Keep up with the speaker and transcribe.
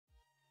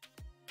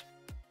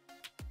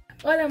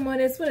Hola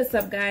amores, what is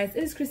up guys?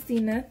 It is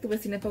Christina, tu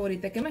vecina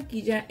favorita que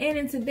maquilla, and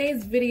in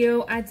today's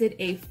video I did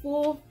a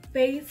full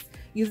face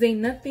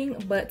using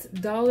nothing but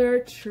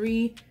Dollar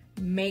Tree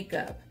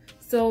makeup.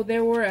 So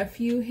there were a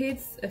few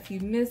hits, a few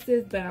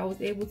misses, but I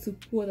was able to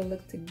pull the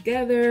look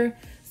together.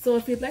 So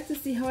if you'd like to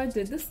see how I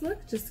did this look,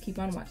 just keep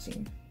on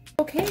watching.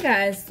 Okay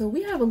guys, so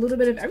we have a little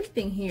bit of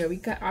everything here. We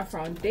got our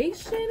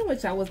foundation,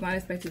 which I was not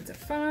expecting to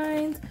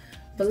find,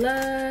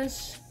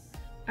 blush,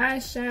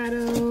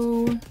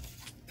 eyeshadow,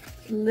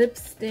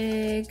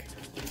 lipstick,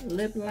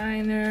 lip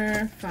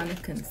liner, found a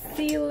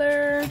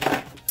concealer,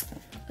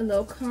 a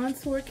little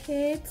contour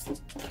kit,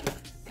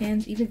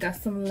 and even got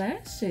some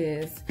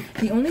lashes.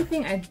 The only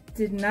thing I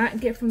did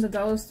not get from the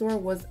dollar store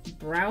was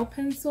brow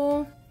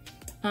pencil,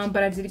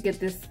 but I did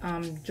get this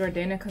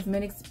Jordana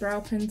Cosmetics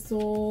brow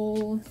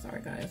pencil.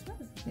 Sorry guys,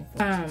 what is this thing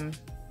for?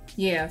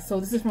 Yeah,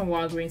 so this is from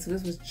Walgreens, so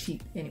this was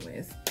cheap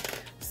anyways.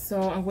 So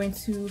I'm going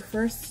to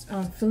first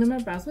fill in my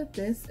brows with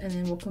this, and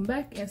then we'll come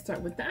back and start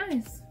with the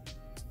eyes.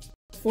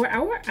 For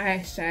our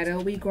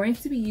eyeshadow, we're going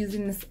to be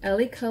using this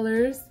LA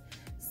Colors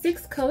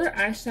 6-color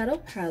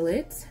eyeshadow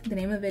palette. The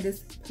name of it is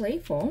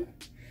Playful.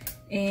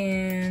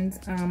 And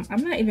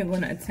I'm not even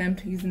going to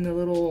attempt using the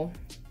little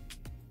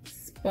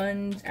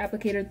sponge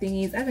applicator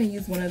thingies. I haven't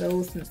used one of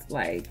those since,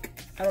 like,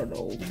 I don't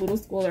know, middle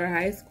school or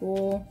high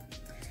school.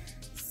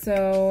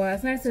 So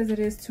as nice as it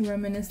is to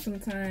reminisce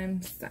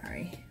sometimes,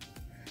 sorry,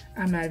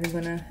 I'm not even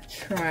going to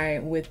try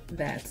with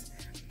that.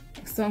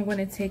 So I'm going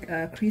to take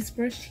a crease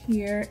brush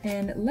here,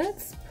 and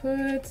let's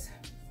put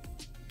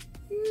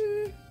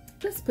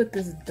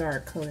this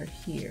dark color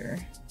here,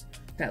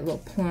 that little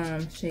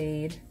plum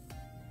shade,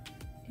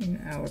 in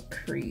our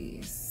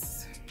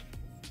crease.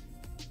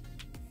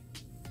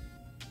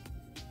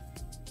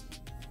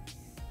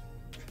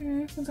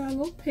 Okay, so got a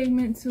little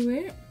pigment to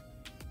it.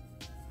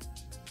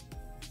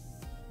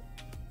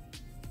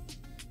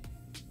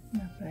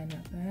 Not bad,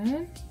 not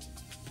bad.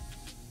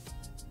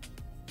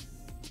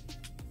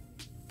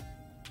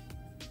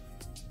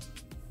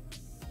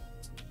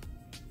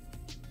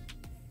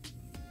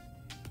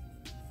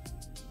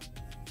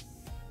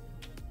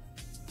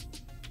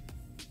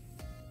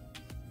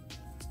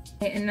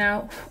 And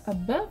now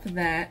above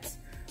that,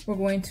 we're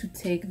going to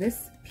take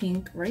this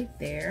pink right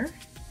there,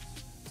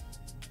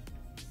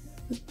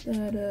 put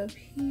that up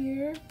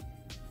here,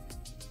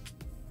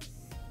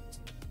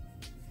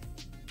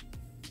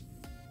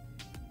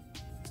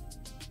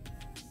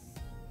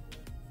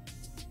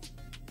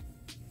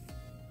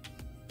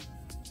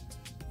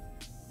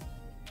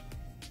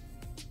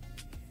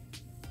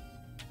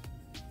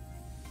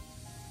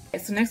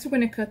 so next we're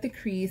going to cut the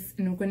crease,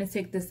 and we're going to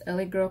take this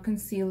LA Girl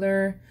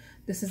concealer.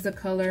 This is the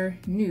color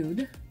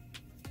Nude.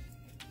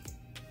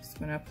 Just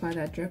going to apply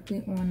that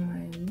directly on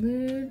my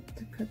lid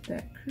to cut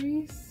that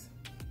crease.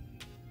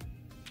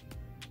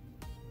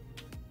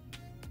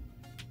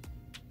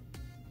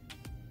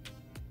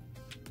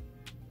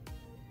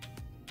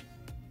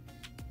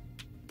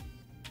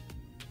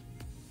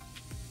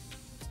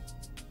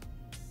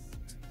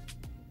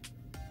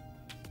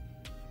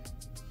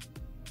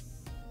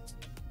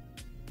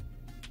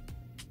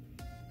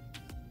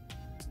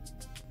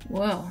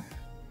 Well,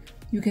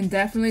 you can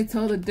definitely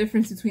tell the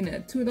difference between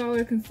a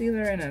 $2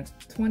 concealer and a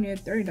 $20 or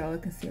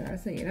 $30 concealer, I'll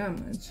say you that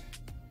much.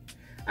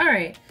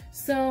 Alright,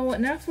 so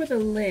now for the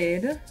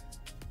lid,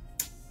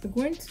 we're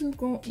going to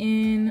go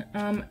in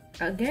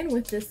again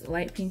with this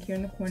light pink here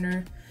in the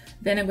corner.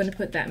 Then I'm going to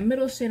put that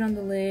middle shade on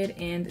the lid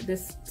and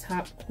this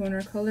top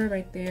corner color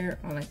right there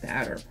on like the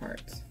outer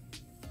part.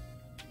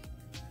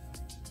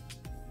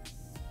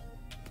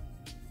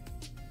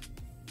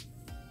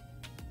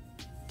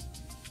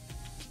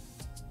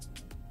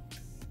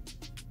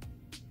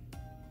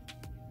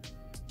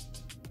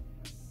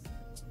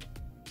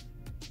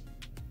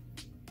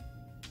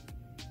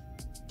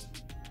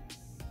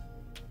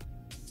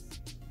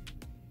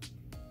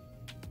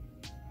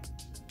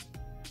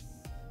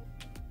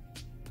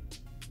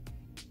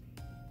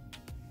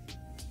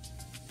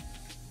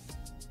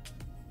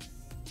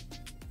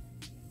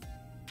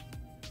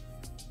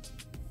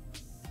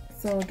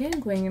 So again,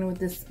 going in with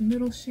this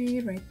middle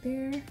shade right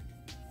there,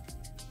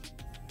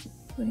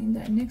 putting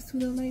that next to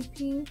the light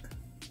pink.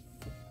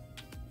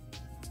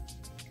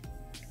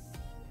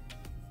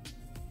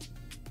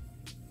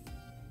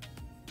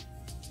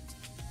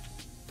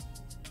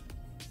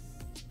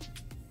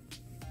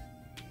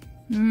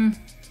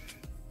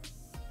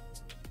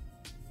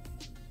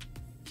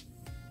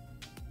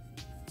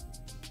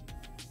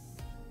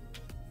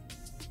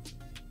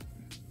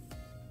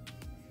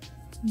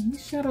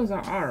 These shadows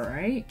are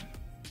alright.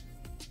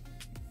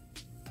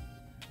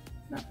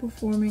 Not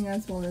performing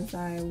as well as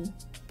I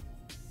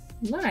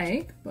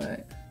like,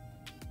 but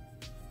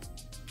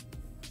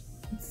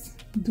it's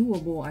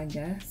doable, I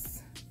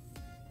guess.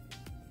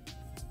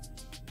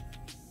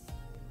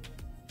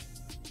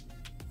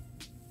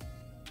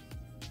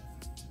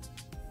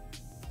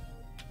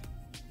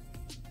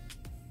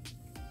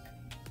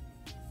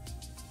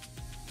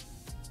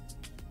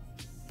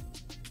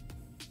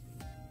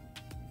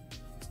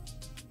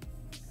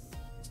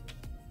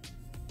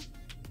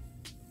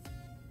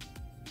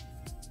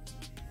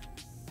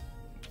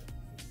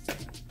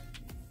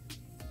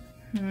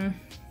 Oh,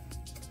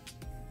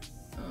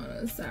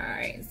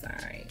 sorry.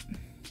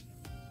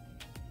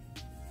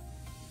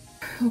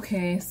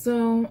 Okay,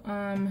 so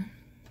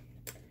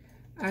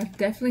I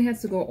definitely had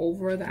to go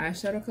over the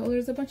eyeshadow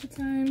colors a bunch of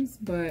times,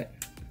 but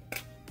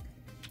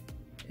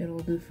it'll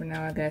do for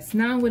now, I guess.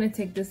 Now I'm going to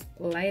take this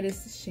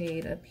lightest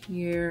shade up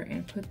here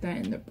and put that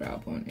in the brow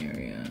bone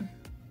area.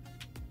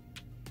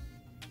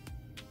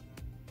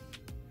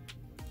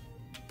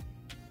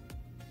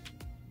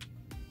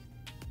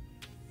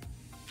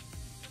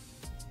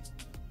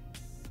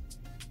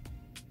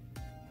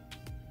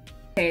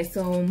 Okay,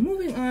 so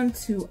moving on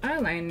to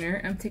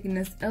eyeliner, I'm taking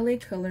this LA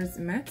Colors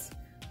Matte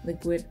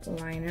Liquid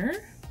Liner.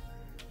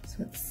 So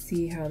let's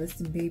see how this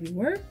baby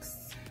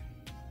works.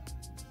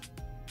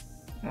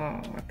 Oh,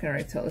 I can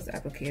already tell this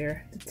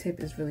applicator. The tip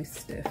is really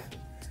stiff.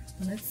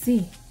 Well, let's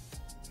see.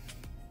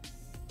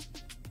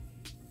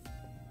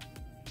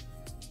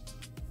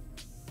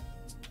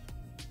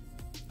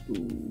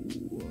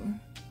 Ooh.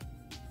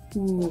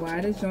 Ooh,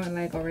 why does joint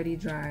like already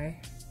dry?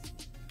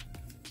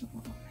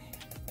 Oh, man.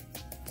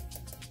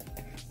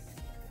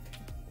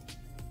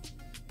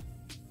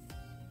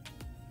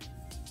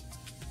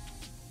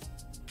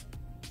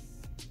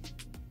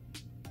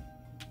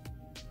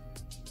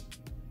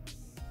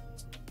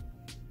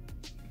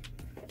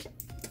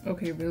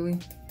 Okay, really?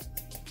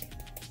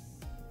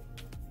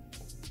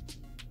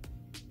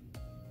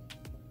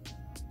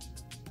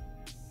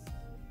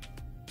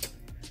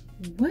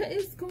 What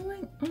is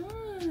going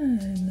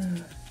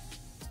on?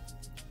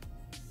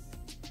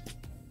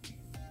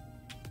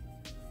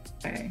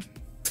 Okay.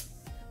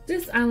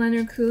 This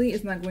eyeliner clearly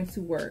is not going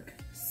to work.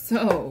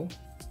 So,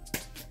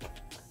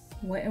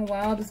 Wet n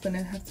Wild is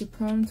gonna have to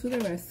come to the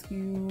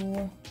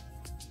rescue.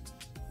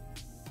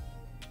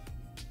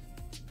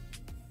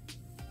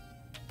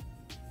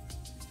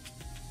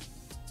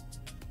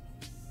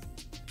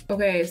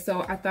 Okay,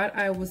 so I thought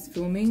I was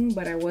filming,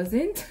 but I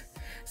wasn't.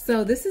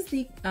 So this is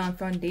the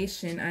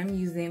foundation I'm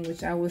using,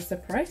 which I was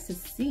surprised to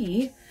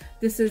see.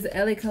 This is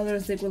LA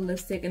Colors Liquid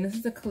Lipstick, and this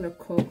is the color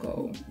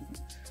Cocoa.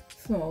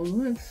 So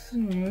let's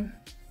see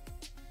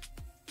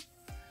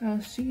how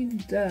she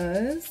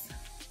does.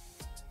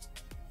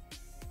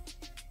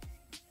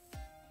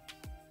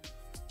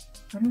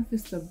 I don't know if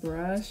it's the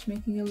brush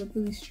making it look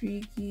really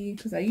streaky,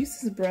 because I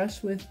use this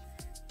brush with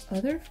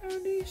other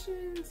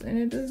foundations, and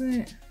it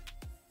doesn't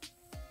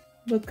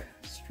look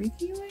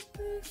streaky like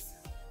this.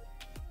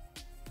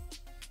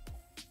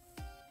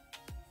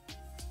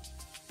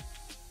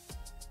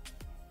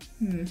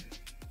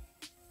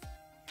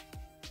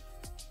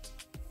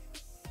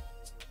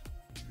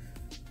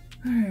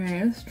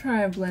 Alright, let's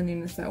try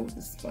blending this out with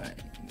the sponge.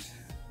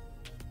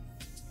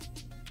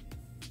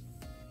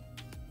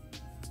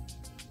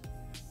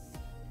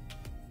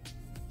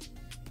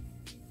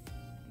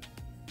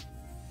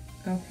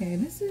 Okay,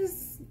 this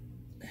is...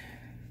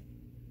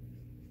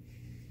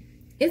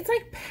 It's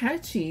like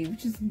patchy,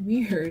 which is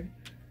weird.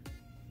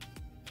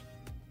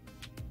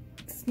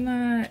 It's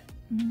not...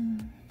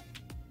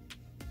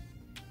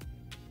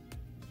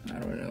 I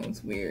don't know,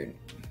 it's weird.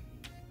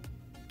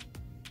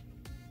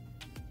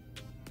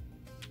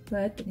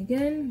 But then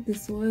again,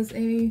 this was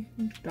a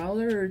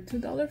 $1 or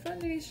 $2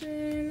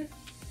 foundation.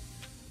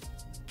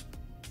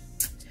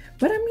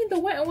 But I mean, the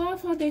Wet n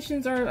Wild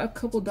foundations are a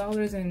couple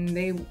dollars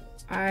and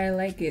I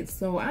like it,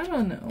 so I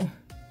don't know.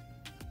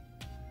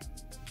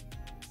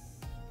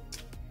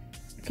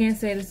 I can't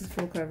say this is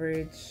full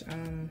coverage.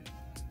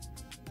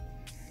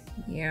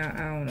 Yeah,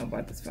 I don't know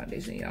about this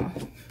foundation, y'all.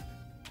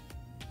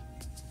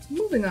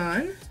 Moving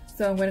on.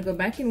 So I'm going to go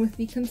back in with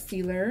the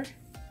concealer.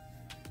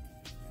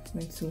 I'm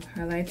going to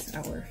highlight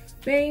our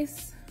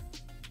face.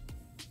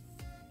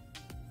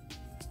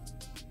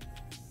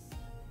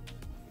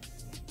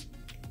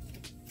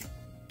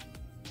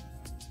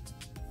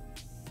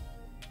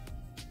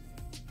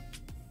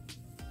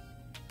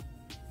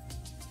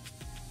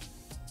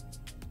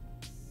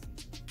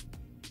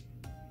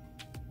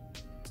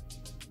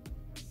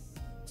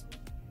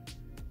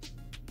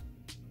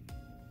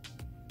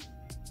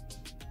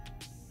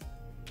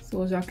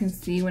 So as y'all can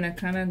see, when I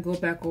kind of go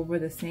back over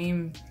the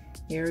same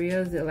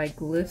areas, it like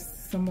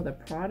lifts some of the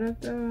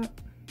product up.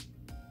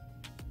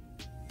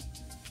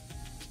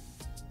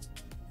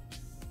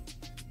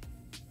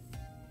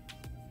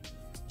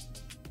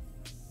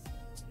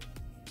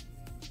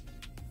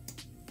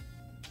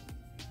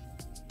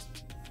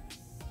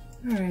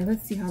 All right,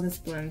 let's see how this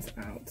blends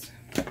out.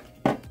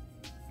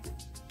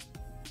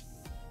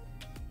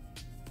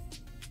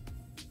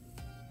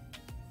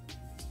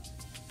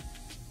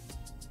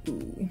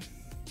 Ooh.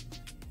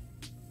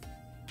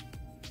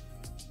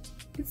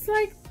 It's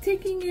like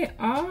taking it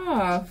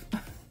off.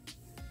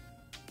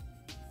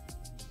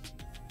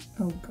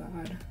 Oh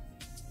God.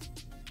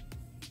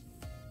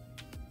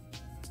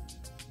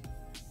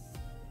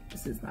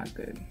 This is not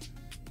good.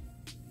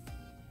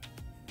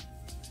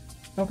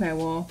 Okay,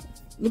 well,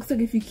 looks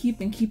like if you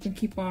keep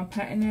on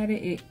patting at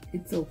it,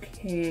 it's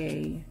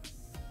okay.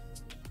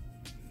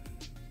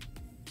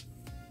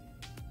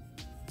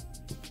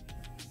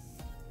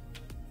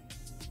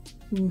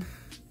 Oof.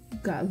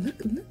 God,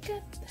 look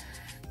at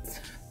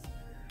that.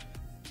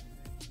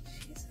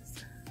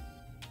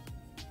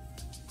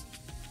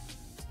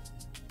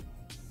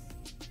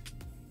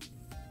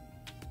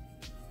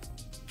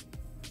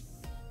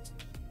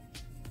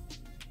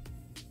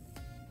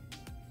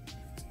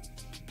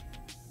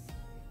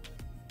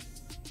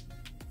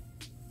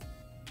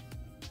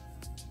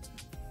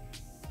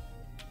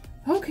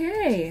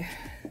 Okay,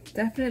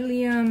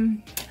 definitely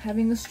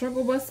having a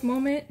struggle bus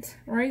moment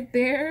right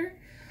there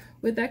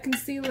with that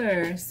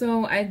concealer.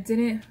 So I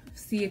didn't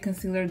see a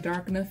concealer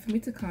dark enough for me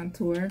to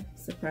contour.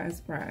 Surprise,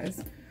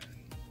 surprise.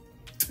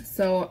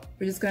 So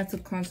we're just going to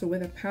contour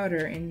with a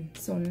powder. And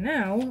so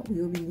now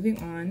we will be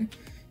moving on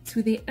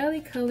to the LA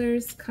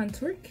Colors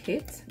Contour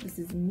Kit. This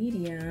is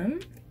medium.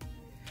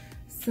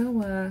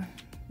 So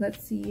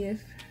let's see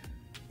if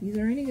these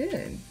are any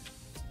good.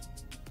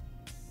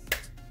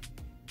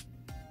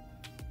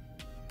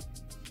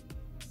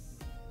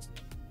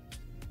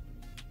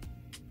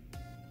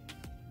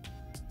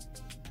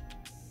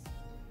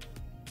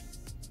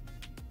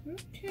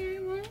 Okay,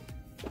 well,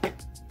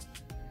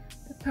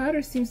 the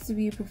powder seems to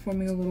be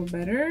performing a little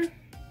better.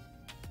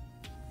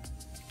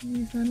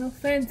 It's not no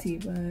fancy,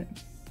 but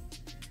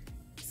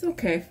it's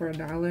okay for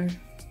 $1.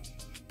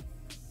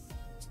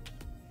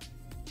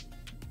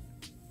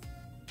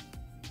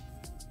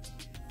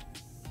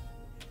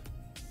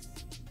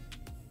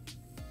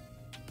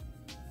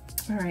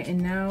 All right,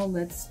 and now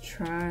let's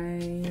try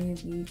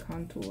the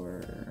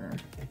contour.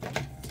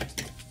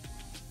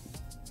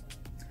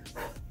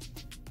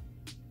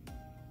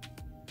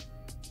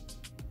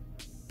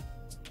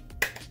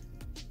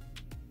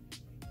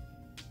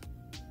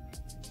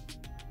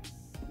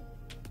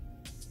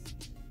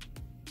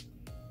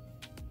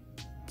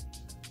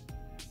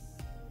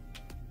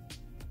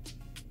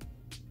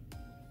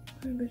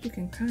 I bet you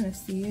can kind of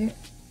see it.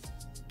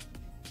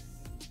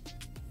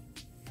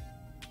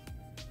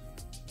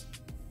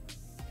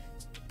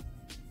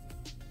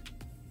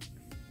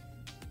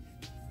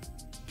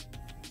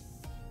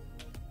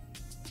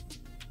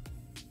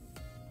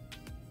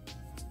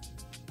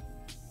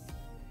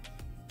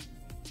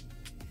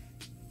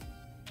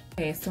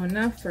 Okay, so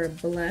now for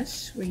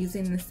blush, we're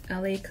using this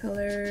LA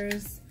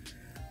Colors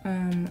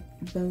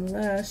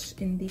blush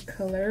in the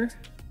color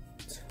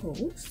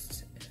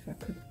Toast. If I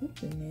could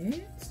open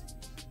it.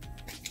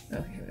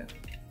 Oh, here we go.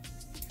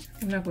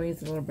 I'm not going to use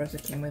the little brush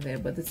that came with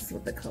it, but this is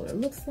what the color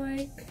looks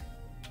like.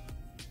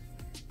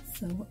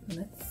 So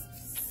let's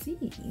see.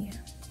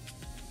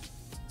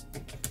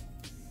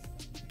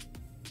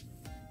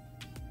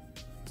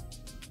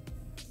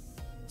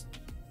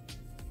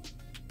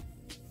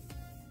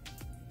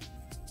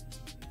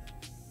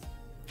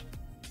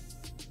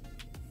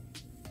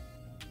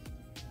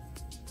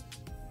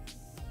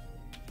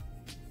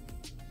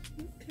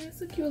 Okay,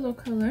 it's a cute little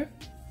color.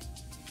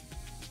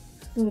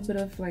 A little bit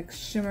of like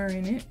shimmer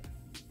in it.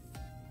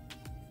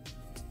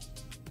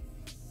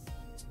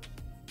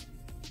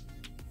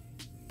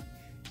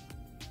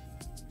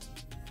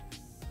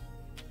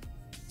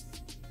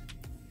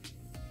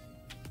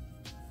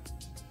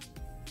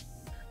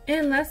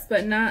 And last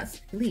but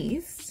not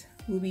least,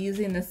 we'll be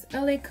using this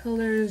LA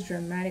Colors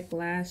Dramatic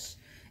Lash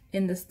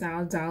in the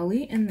style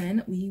Dolly, and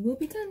then we will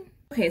be done.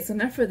 Okay, so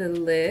now for the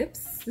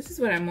lips. This is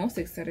what I'm most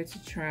excited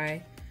to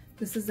try.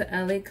 This is the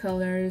LA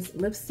Colors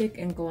Lipstick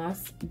and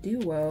Gloss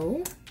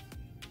Duo.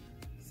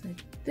 It's like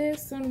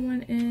this on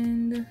one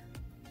end,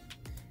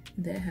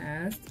 that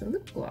has the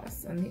lip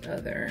gloss on the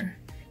other.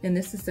 And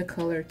this is the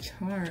color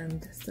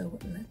Charmed. So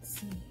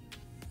let's see.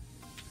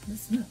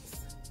 This smells.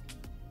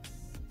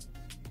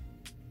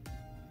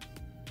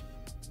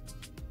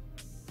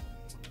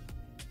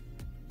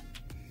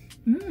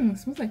 It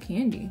smells like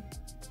candy.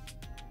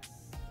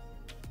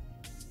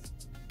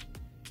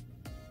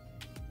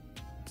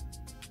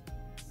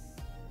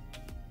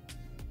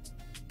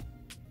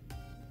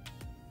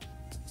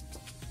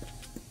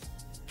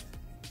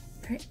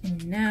 Okay,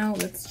 and now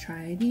let's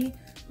try the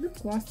lip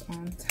gloss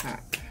on top.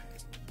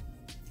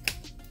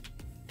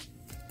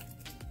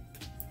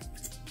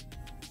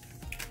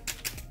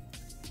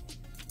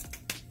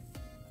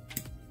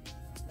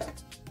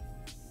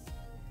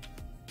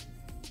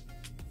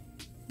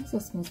 This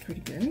also smells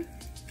pretty good.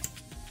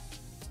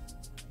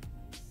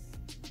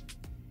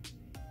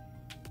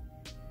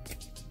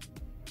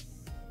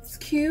 It's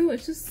cute.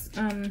 It's just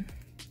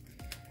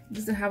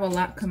doesn't have a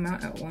lot come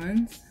out at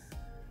once,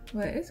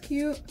 but it's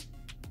cute.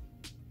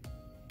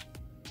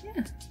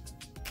 Yeah.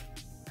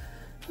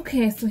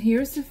 Okay, so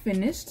here's the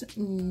finished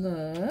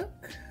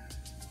look.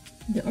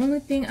 The only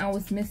thing I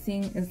was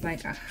missing is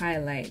like a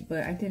highlight,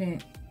 but I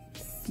didn't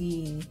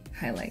see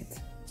highlight.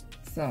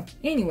 So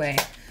anyway,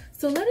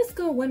 so let us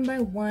go one by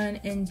one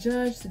and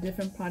judge the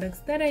different products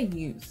that I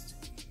used.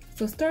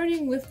 So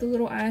starting with the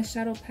little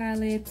eyeshadow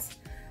palette,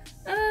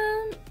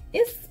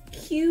 it's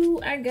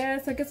cute, I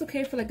guess. Like it's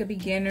okay for like a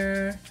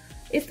beginner.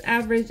 It's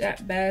average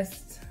at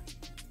best.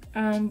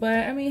 But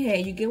I mean,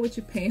 hey, you get what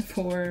you're paying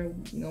for.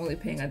 You're only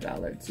paying $1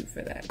 or $2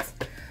 for that.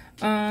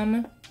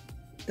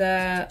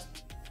 The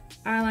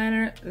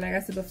eyeliner, like I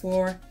said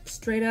before,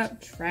 straight up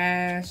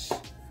trash.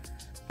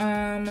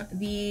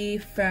 The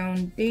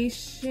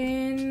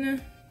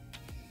foundation,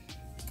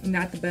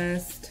 not the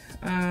best.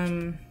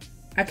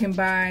 I can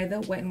buy the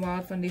Wet n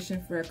Wild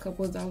foundation for a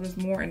couple of dollars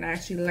more, and I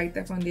actually like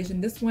that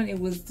foundation. This one, it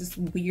was just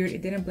weird.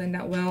 It didn't blend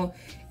out well.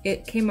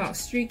 It came out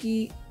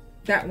streaky.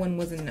 That one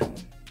was a no.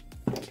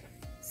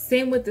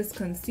 Same with this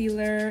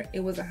concealer. It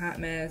was a hot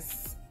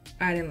mess.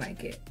 I didn't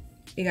like it.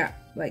 it got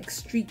like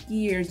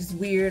streaky or just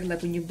weird,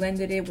 like when you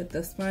blended it with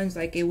the sponge,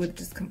 like it would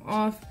just come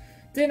off.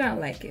 Did not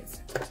like it.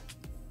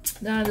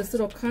 Now this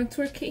little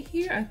contour kit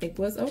here I think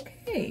was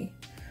okay.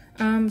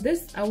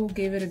 This I will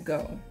give it a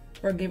go,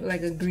 or give it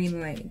like a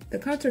green light. The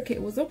contour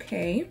kit was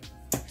okay.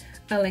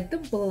 I like the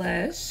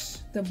blush.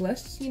 The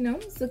blush, you know,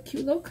 it's a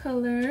cute little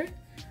color.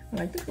 I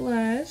like the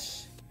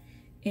blush.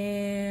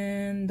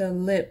 And the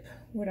lip.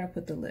 Where'd I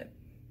put the lip?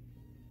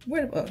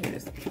 Oh, here it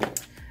is.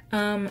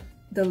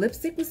 The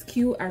lipstick was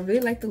cute. I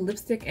really like the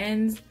lipstick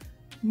ends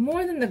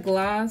more than the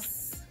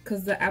gloss,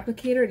 because the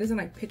applicator doesn't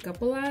like pick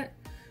up a lot.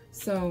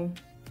 So,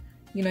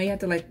 you know, you have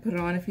to like put it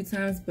on a few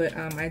times, but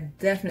I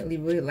definitely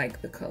really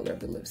like the color of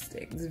the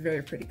lipstick. It's a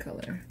very pretty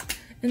color.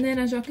 And then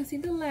as y'all can see,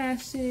 the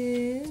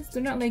lashes,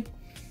 they're not like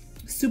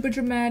super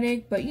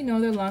dramatic, but you know,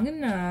 they're long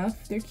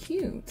enough. They're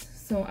cute.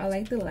 So I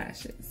like the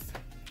lashes.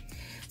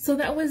 So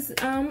that was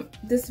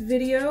this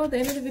video, the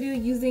end of the video,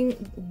 using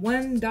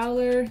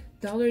 $1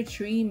 Dollar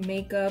Tree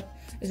makeup.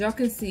 As y'all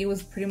can see, it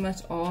was pretty much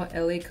all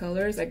LA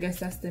colors. I guess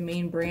that's the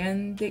main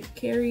brand it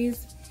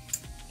carries.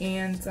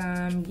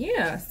 And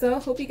yeah, so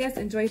hope you guys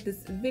enjoyed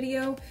this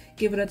video.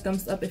 Give it a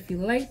thumbs up if you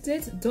liked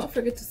it. Don't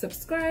forget to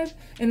subscribe,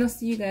 and I'll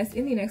see you guys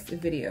in the next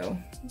video.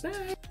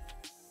 Bye.